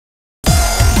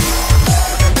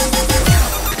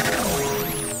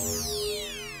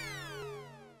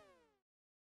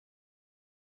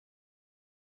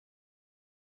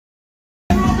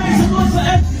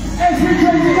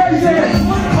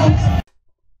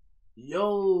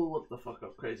Yo, what the fuck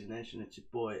up, Kraayziie Nation? It's your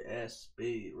boy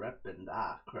SB repping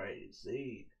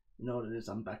Kraayziie. You know what it is?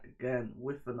 I'm back again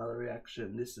with another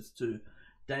reaction. This is to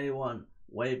DAY1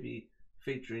 WAVEY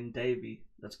featuring Davey.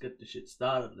 Let's get this shit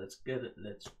started. Let's get it.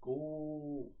 Let's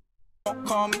go.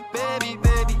 Call me baby,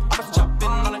 baby. I'm chopping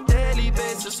on a daily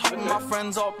basis. Hoping my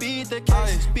friends all beat the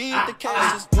cases, beat the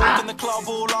cases. Walk in the club,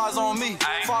 all eyes on me.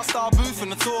 Five-star booth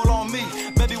and it's all on me.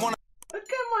 Baby wanna.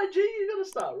 Okay, my G, you're gonna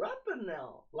start rapping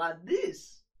now. Like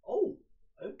this. Oh,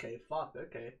 okay, fuck,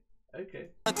 okay.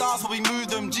 Dance while we move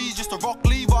them G's just to rock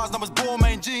Levi's, numbers ball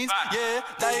main jeans. Yeah,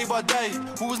 day by day,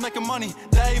 who was making money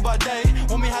day by day?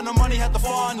 When we had no money, had to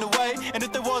find a way. And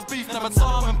if there was beef, never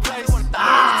time and place. Take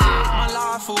my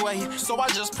life away, so I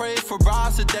just prayed for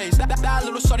brides today. That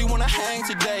little shawty wanna hang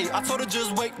today. I told her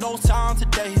just wait, no time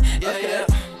today. Yeah.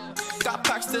 Got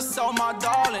packs to sell, my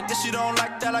darling. If she don't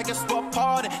like that, I guess what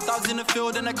pardon. Dogs in the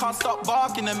field and they can't stop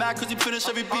barking. They're mad cause you finish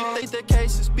every beat. Beat the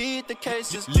cases, beat the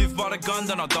cases. Live by the gun,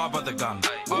 then I'll die by the gun.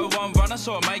 01 runner,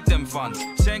 so I make them funds.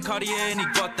 Saying Cartier and he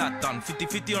got that done.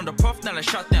 50-50 on the prof, now they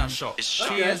shut down shop.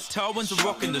 She has tailwinds are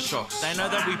rocking the shocks. They know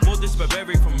that we bought this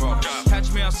Burberry from rocks.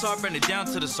 Catch me outside, bring it down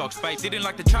to the socks. Babe, didn't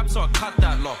like the trap, so I cut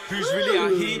that lock. Who's really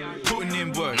out here putting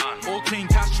in work? All clean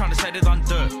cash, trying to say they done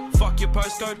dirt. Fuck your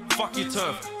postcode, fuck your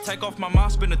turf. Take off my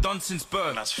mask, been a don since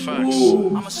birth. That's facts.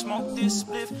 I'ma smoke this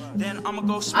spliff, then I'ma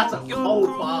go smoke your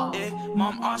crew. Yeah.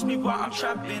 Mom asked me why I'm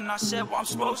trapping, I said what I'm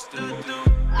supposed to do.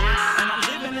 Yeah. And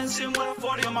I'm living in sin with a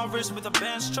 40 on my wrist with a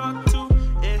Benz truck too.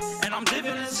 Yeah. And I'm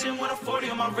living in sin with a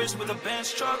 40 on my wrist with a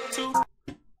Benz truck too.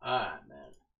 Alright, man.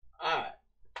 Alright.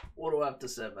 What do I have to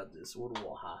say about this? What do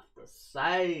I have to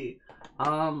say?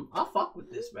 I fuck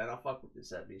with this, man. I fuck with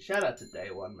this heavy. Shout out to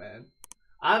DAY1, man.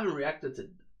 I have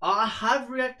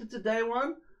reacted to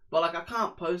DAY1, but like I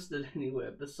can't post it anywhere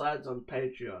besides on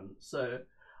Patreon. So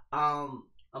I'm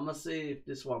gonna see if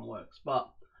this one works.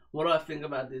 But what do I think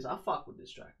about this? I fuck with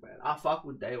this track, man. I fuck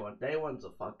with DAY1. DAY1's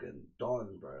a fucking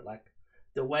don, bro. Like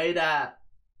the way that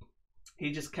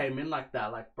he just came in like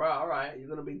that, like, bro, alright, you're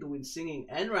gonna be doing singing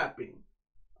and rapping.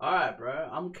 Alright, bro,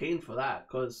 I'm keen for that,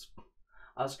 because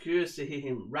I was curious to hear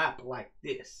him rap like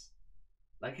this.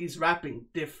 Like, he's rapping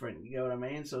different, you know what I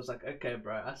mean? So it's like, okay,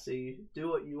 bro, I see you. Do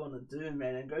what you want to do,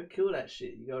 man, and go kill that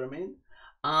shit, you know what I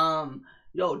mean?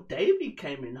 Yo, Davey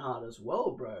came in hard as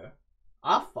well, bro.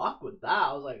 I fuck with that.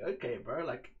 I was like, okay, bro,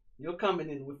 like, you're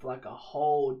coming in with, like, a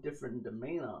whole different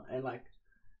demeanor. And, like,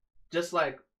 just,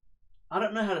 like, I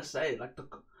don't know how to say it. Like,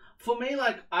 for me,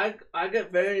 like, I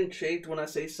get very intrigued when I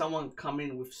see someone come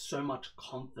in with so much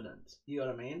confidence, you know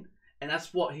what I mean? And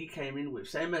that's what he came in with.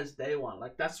 Same as DAY1.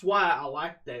 Like, that's why I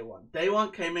like DAY1.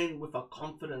 DAY1 came in with a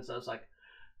confidence. I was like,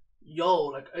 yo,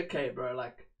 like, okay, bro,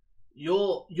 like,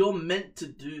 you're meant to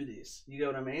do this. You know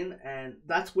what I mean? And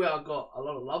that's where I got a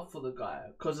lot of love for the guy.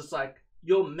 Because it's like,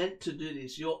 you're meant to do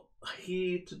this. You're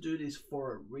here to do this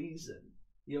for a reason.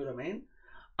 You know what I mean?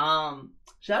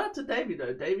 Shout out to Davey,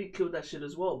 though. Davey killed that shit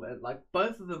as well, man. Like,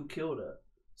 both of them killed it.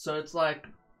 So it's like,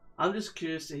 I'm just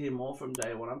curious to hear more from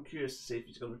DAY1. I'm curious to see if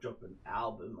he's going to drop an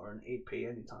album or an EP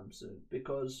anytime soon.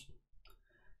 Because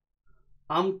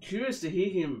I'm curious to hear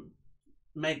him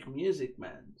make music,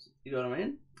 man. You know what I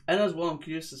mean? And as well, I'm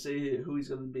curious to see who he's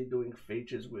going to be doing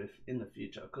features with in the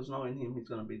future. Because knowing him, he's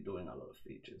going to be doing a lot of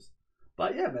features.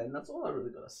 But yeah, man, that's all I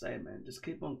really got to say, man. Just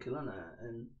keep on killing it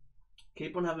and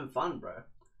keep on having fun, bro.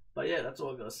 But yeah, that's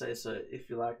all I gotta say. So if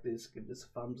you like this, give this a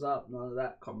thumbs up. None of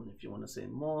that. Comment if you want to see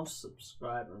more.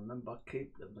 Subscribe. And remember,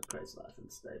 keep living a crazy life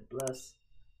and stay blessed.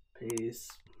 Peace.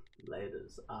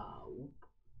 Laters.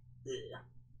 Yeah.